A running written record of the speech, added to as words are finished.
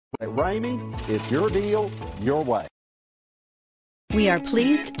At Ramey, it's your deal, your way. We are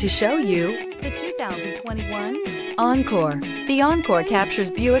pleased to show you the 2021 Encore. The Encore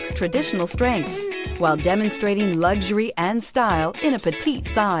captures Buick's traditional strengths while demonstrating luxury and style in a petite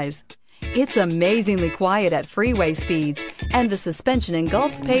size. It's amazingly quiet at freeway speeds, and the suspension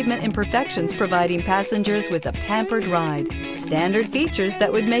engulfs pavement imperfections, providing passengers with a pampered ride. Standard features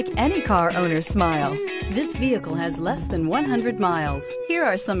that would make any car owner smile. This vehicle has less than 100 miles. Here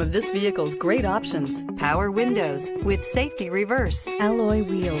are some of this vehicle's great options: power windows with safety reverse, alloy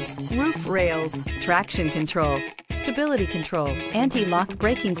wheels, roof rails, traction control, stability control, anti-lock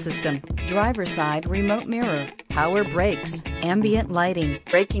braking system, driver's side remote mirror, power brakes, ambient lighting,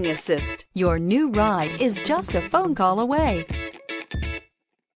 braking assist. Your new ride is just a phone call away.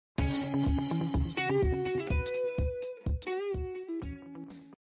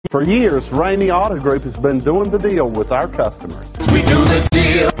 For years, Ramey Auto Group has been doing the deal with our customers. We do the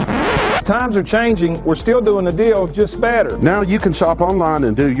deal. Times are changing. We're still doing the deal, just better. Now you can shop online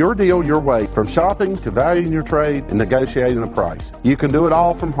and do your deal your way, from shopping to valuing your trade and negotiating a price. You can do it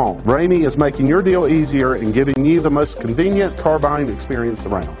all from home. Ramey is making your deal easier and giving you the most convenient car buying experience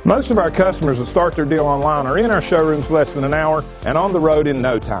around. Most of our customers that start their deal online are in our showrooms less than an hour and on the road in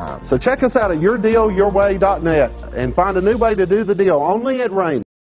no time. So check us out at yourdealyourway.net and find a new way to do the deal only at Ramey.